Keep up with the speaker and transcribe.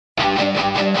Hey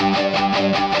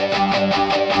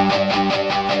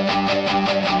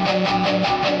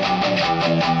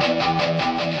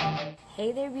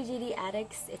there BJD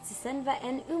Addicts, it's Asenva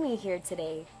and Umi here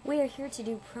today. We are here to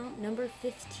do prompt number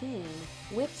 15,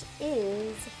 which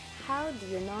is, how do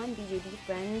your non-BJD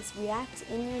friends react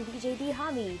in your BJD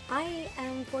hobby? I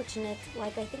am fortunate,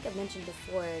 like I think I've mentioned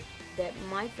before, that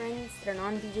my friends that are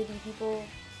non-BJD people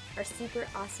are super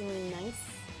awesomely nice,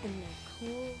 and they're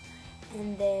cool,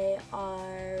 and they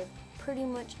are pretty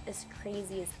much as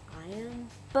crazy as I am.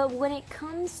 But when it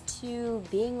comes to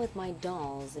being with my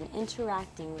dolls and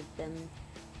interacting with them,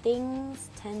 things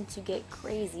tend to get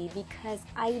crazy because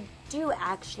I do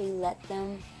actually let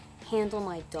them handle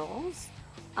my dolls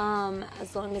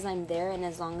as long as I'm there and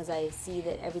as long as I see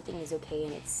that everything is okay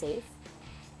and it's safe.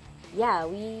 Yeah,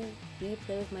 we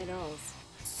play with my dolls.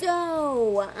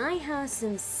 So, I have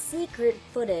some secret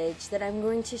footage that I'm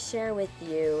going to share with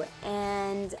you,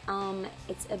 and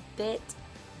it's a bit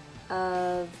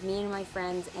of me and my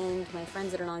friends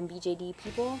that are non-BJD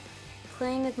people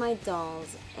playing with my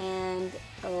dolls, and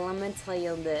let me tell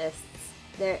you this,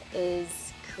 there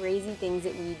is crazy things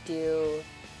that we do,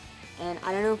 and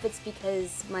I don't know if it's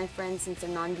because my friends, since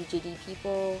they're non-BJD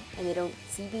people and they don't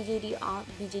see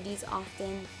BJDs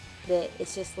often, that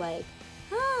it's just like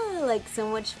so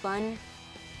much fun,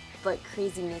 but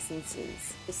craziness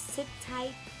ensues. Just sit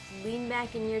tight, lean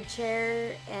back in your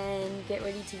chair, and get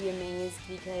ready to be amazed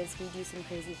because we do some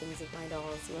crazy things with my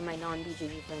dolls when my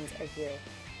non-BJD friends are here.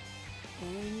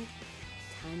 And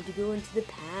time to go into the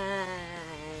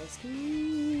past.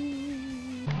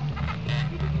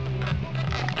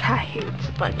 Cat hates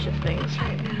a bunch of things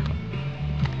right now.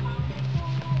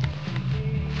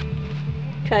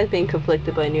 Kai's being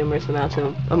conflicted by numerous amounts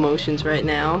of emotions right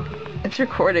now. It's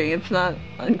recording, it's not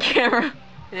on camera.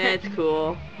 Yeah, it's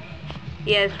cool.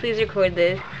 Yes, please record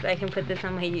this so I can put this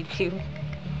on my YouTube.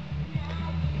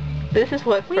 This is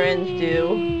what friends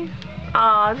do.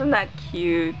 Aw, isn't that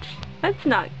cute? That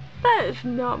is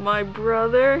not my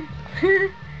brother.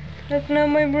 That's not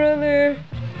my brother.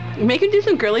 Make her do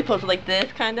some girly poses like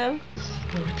this, kind of.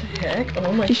 What the heck?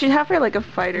 Oh my. You should have her like a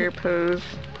fighter pose.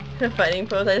 A fighting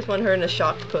pose? I just want her in a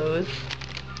shocked pose.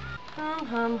 Hum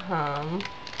hum hum.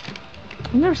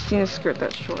 I've never seen a skirt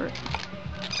that short.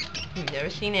 You've never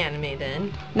seen anime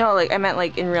then? No, like I meant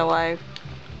like in real life.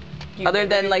 Other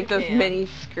than like those mini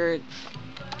skirts.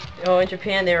 Oh, in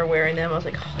Japan they were wearing them. I was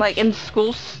like, oh, like in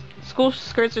school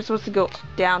skirts are supposed to go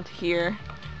down to here.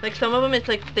 Like some of them, it's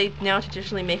like they now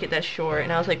traditionally make it that short,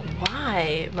 and I was like,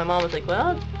 why? My mom was like,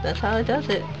 well, that's how it does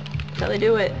it. That's how they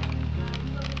do it.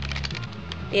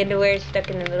 The underwear is stuck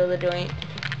in the middle of the joint.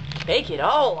 Take it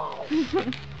all off.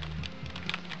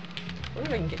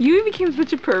 You became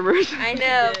such a pervert. I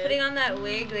know. Putting on that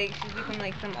wig, like she's become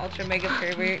like some ultra mega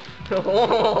pervert.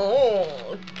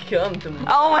 Oh, come to me.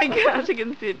 Oh my gosh, I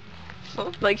can see it.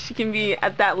 Like she can be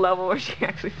at that level where she can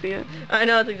actually see it. I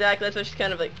know, that's exactly. That's what she's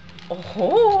kind of like.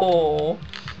 Oh.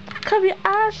 Cover your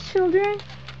eyes, children.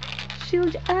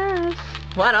 Shield your eyes.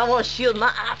 Why don't I want to shield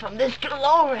my eye from this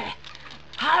glory?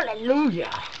 Hallelujah.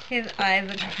 His eyes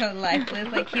look so lifeless,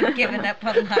 like he's given up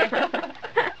on life.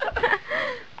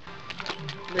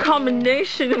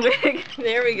 Combination wig.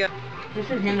 There we go. This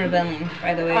is him rebelling,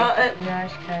 by the way.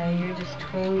 Gosh, Kai, you're just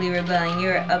totally rebelling.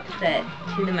 You're upset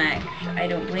to the max. I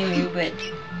don't blame you, but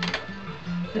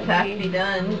this has to be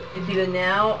done. It's either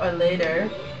now or later.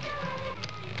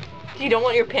 You don't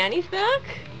want your panties back?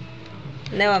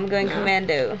 No, I'm going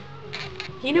commando.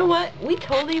 You know what? We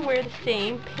totally wear the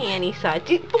same panty size.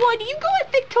 Boy, do you go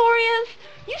at Victoria's?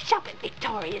 You shop at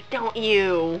Victoria's, don't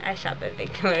you? I shop at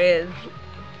Victoria's.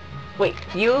 Wait,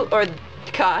 you or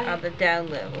Kai? On the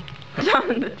down low.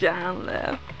 On the down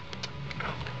low.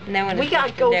 No one. We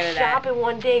gotta go shopping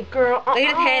one day, girl. Look at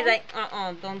his hands, like,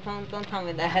 don't tell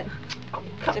me that.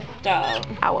 Just stop.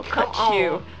 I will cut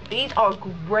you. These are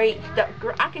great stuff,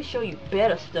 girl. I can show you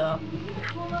better stuff.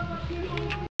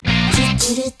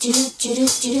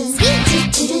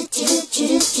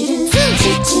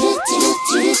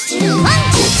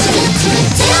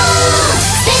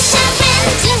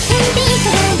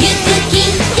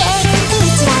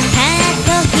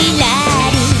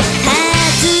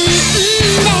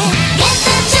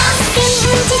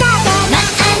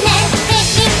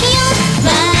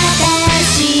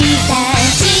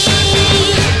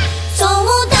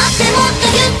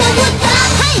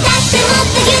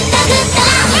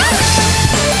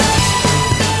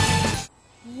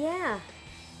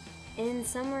 In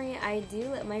summary, I do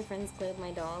let my friends play with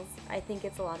my dolls. I think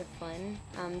it's a lot of fun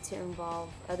to involve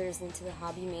others into the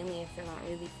hobby, mainly if they're not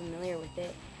really familiar with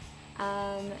it.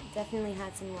 Definitely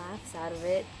had some laughs out of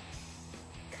it.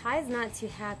 Kai's not too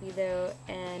happy though,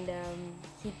 and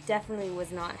he definitely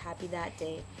was not happy that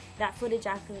day. That footage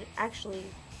actually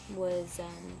was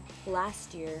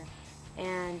last year,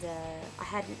 and I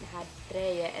hadn't had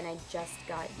Tre yet, and I just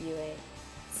got Yue.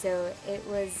 So it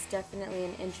was definitely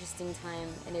an interesting time,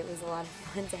 and it was a lot of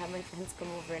fun to have my friends come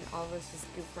over and all of us just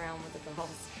goof around with the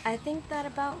dolls. I think that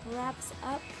about wraps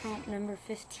up prompt number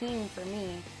 15 for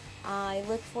me. I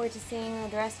look forward to seeing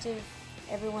the rest of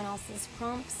everyone else's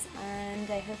prompts, and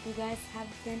I hope you guys have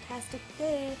a fantastic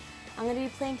day. I'm going to be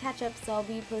playing catch up, so I'll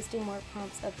be posting more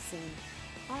prompts up soon.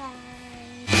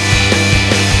 Bye!